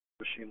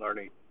Machine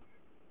learning.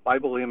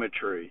 Bible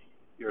imagery.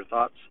 Your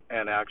thoughts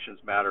and actions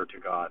matter to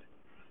God.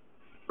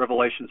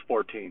 Revelations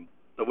 14.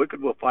 The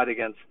wicked will fight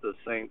against the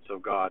saints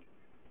of God.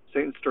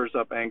 Satan stirs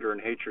up anger and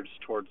hatred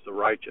towards the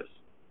righteous.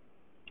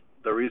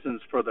 The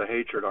reasons for the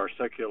hatred are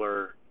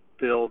secular,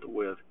 filled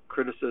with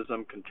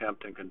criticism,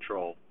 contempt, and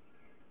control.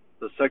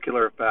 The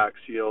secular facts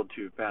yield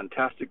to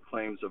fantastic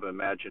claims of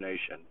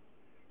imagination.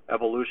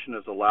 Evolution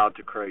is allowed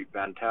to create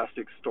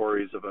fantastic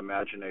stories of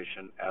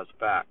imagination as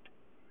fact.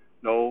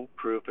 No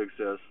proof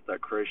exists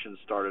that creation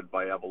started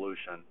by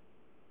evolution.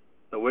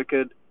 The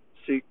wicked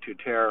seek to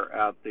tear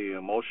at the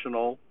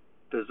emotional,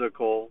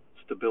 physical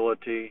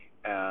stability,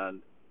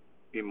 and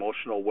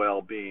emotional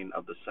well-being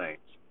of the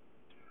saints.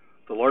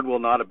 The Lord will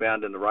not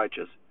abandon the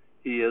righteous.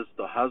 He is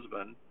the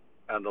husband,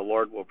 and the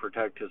Lord will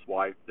protect his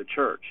wife, the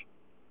church.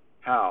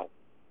 How?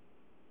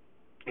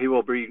 He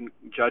will bring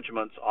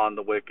judgments on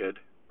the wicked,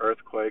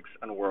 earthquakes,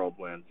 and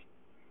whirlwinds.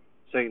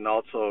 Satan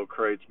also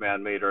creates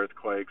man-made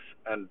earthquakes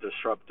and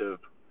disruptive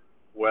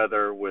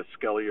weather with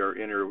scalar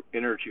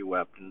energy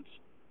weapons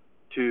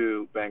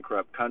to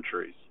bankrupt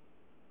countries.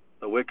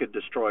 The wicked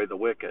destroy the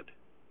wicked.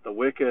 The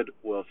wicked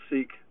will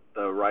seek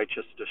the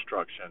righteous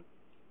destruction.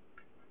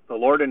 The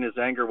Lord in his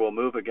anger will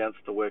move against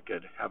the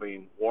wicked,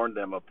 having warned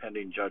them of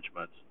pending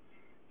judgments.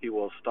 He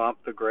will stomp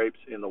the grapes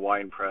in the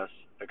winepress,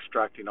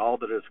 extracting all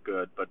that is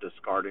good, but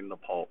discarding the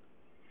pulp.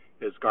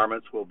 His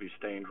garments will be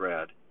stained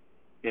red.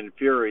 In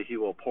fury he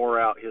will pour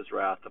out his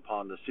wrath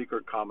upon the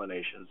secret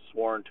combinations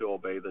sworn to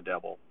obey the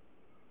devil.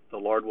 The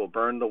Lord will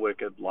burn the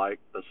wicked like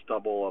the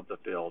stubble of the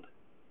field.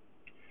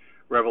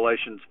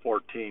 Revelations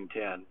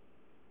 14:10.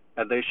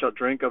 And they shall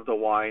drink of the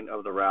wine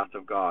of the wrath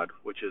of God,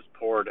 which is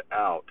poured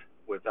out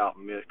without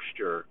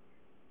mixture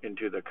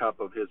into the cup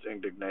of his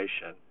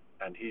indignation,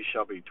 and he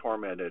shall be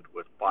tormented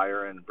with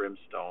fire and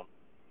brimstone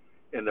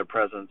in the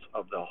presence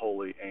of the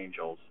holy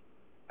angels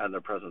and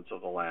the presence of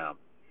the Lamb.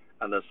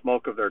 And the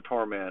smoke of their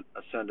torment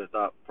ascendeth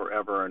up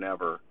forever and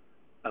ever,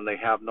 and they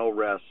have no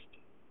rest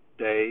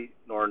day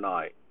nor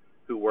night,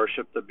 who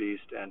worship the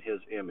beast and his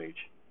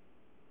image,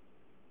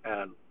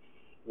 and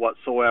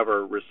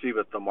whatsoever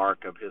receiveth the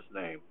mark of his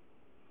name.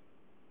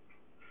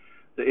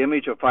 The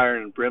image of fire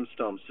and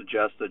brimstone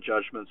suggests that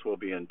judgments will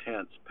be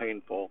intense,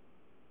 painful,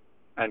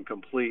 and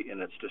complete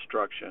in its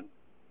destruction.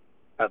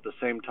 At the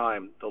same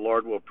time, the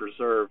Lord will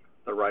preserve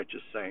the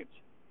righteous saints.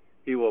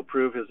 He will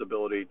prove his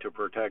ability to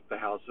protect the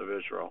house of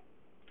Israel.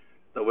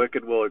 The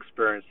wicked will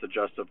experience the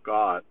justice of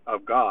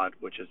God,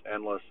 which is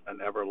endless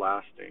and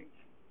everlasting.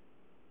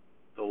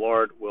 The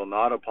Lord will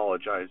not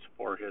apologize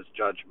for his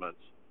judgments.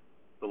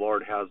 The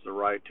Lord has the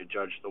right to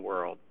judge the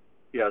world.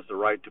 He has the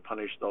right to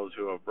punish those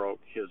who have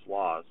broke his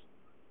laws.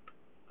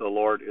 The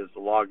Lord is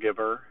the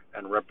lawgiver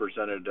and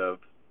representative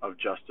of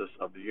justice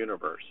of the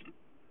universe.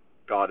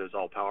 God is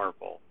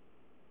all-powerful.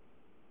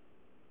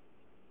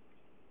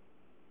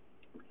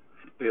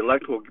 The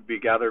elect will be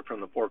gathered from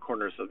the four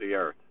corners of the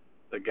earth.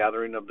 The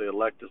gathering of the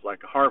elect is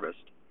like a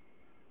harvest.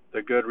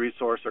 The good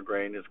resource of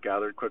grain is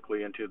gathered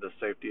quickly into the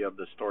safety of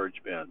the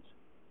storage bins.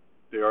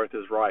 The earth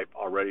is ripe,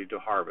 all ready to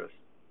harvest.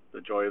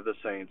 The joy of the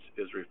saints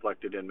is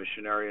reflected in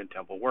missionary and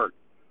temple work.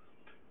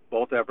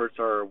 Both efforts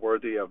are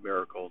worthy of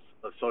miracles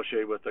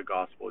associated with the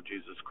gospel of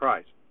Jesus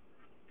Christ.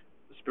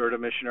 The spirit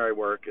of missionary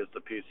work is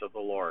the peace of the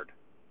Lord.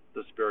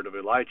 The spirit of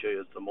Elijah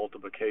is the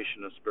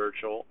multiplication of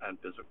spiritual and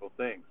physical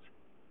things.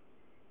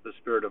 The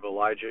spirit of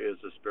Elijah is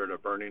the spirit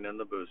of burning in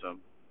the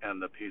bosom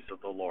and the peace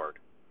of the Lord.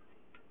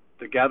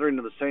 The gathering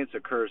of the saints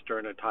occurs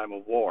during a time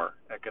of war,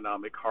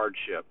 economic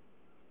hardship,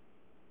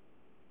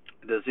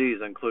 disease,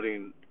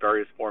 including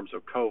various forms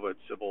of COVID,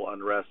 civil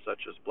unrest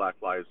such as Black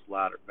Lives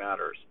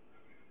Matter.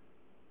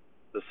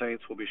 The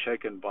saints will be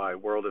shaken by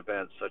world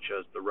events such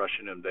as the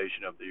Russian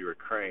invasion of the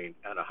Ukraine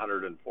and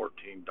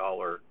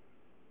 $114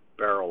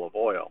 barrel of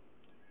oil.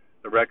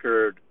 The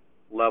record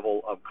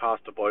level of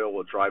cost of oil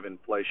will drive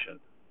inflation,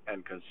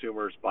 and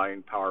consumers'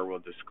 buying power will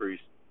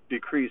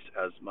decrease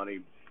as money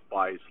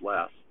buys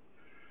less.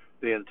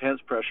 The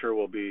intense pressure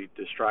will be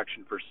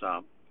distraction for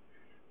some.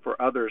 For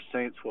others,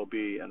 saints will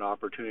be an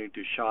opportunity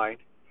to shine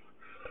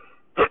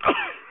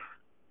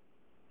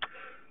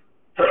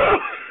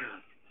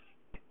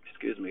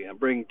and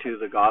bring to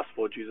the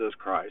gospel of Jesus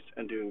Christ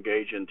and to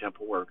engage in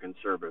temple work and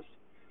service.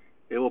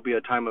 It will be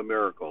a time of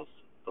miracles.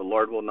 The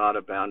Lord will not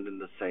abandon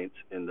the saints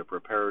in the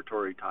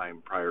preparatory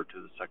time prior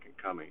to the second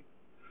coming.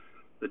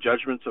 The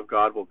judgments of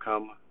God will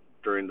come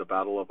during the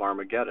battle of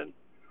Armageddon.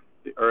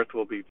 The earth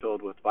will be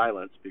filled with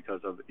violence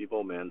because of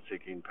evil men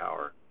seeking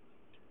power.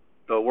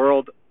 The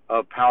world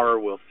of power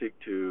will seek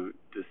to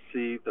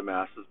deceive the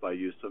masses by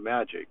use of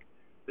magic.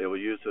 They will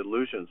use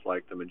illusions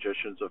like the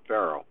magicians of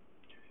Pharaoh.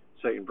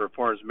 Satan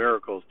performs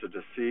miracles to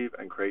deceive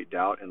and create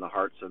doubt in the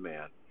hearts of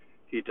man.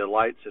 He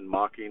delights in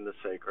mocking the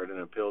sacred and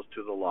appeals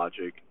to the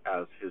logic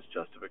as his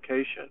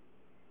justification.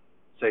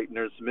 Satan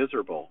is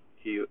miserable.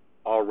 He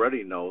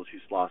already knows he's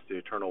lost the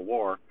eternal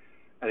war,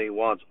 and he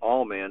wants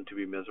all men to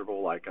be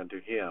miserable like unto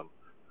him,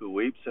 who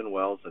weeps and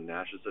wails and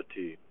gnashes of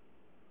teeth.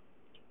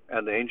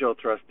 And the angel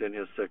thrust in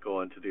his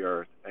sickle into the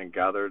earth, and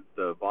gathered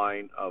the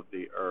vine of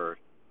the earth,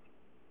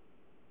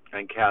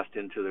 and cast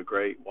into the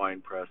great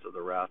winepress of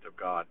the wrath of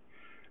God.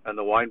 And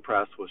the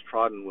winepress was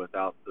trodden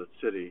without the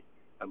city,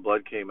 and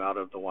blood came out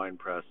of the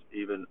winepress,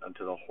 even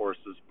unto the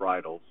horses'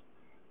 bridles,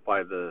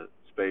 by the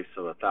space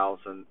of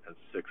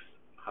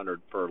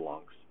 1,600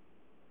 furlongs.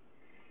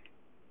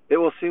 It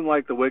will seem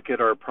like the wicked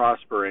are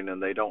prospering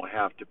and they don't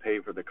have to pay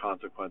for the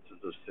consequences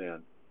of sin.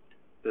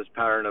 This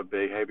pattern of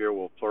behavior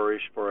will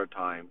flourish for a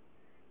time.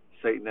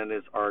 Satan and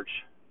his arch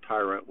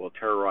tyrant will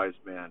terrorize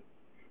men.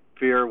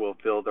 Fear will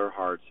fill their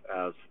hearts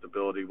as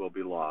stability will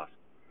be lost.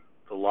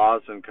 The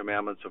laws and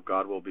commandments of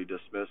God will be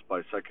dismissed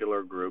by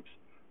secular groups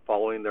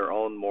following their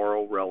own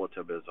moral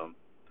relativism.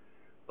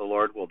 The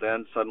Lord will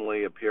then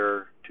suddenly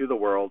appear to the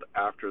world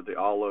after the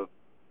olive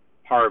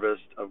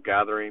harvest of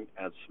gathering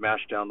and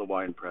smash down the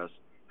winepress,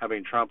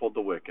 having trampled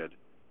the wicked.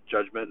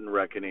 Judgment and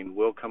reckoning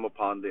will come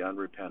upon the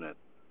unrepentant.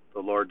 The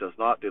Lord does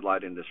not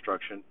delight in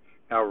destruction.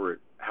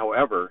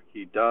 However,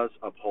 he does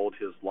uphold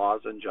his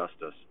laws and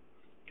justice.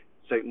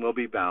 Satan will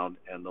be bound,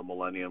 and the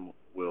millennium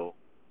will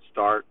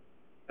start,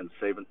 and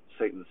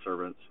Satan's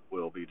servants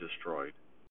will be destroyed.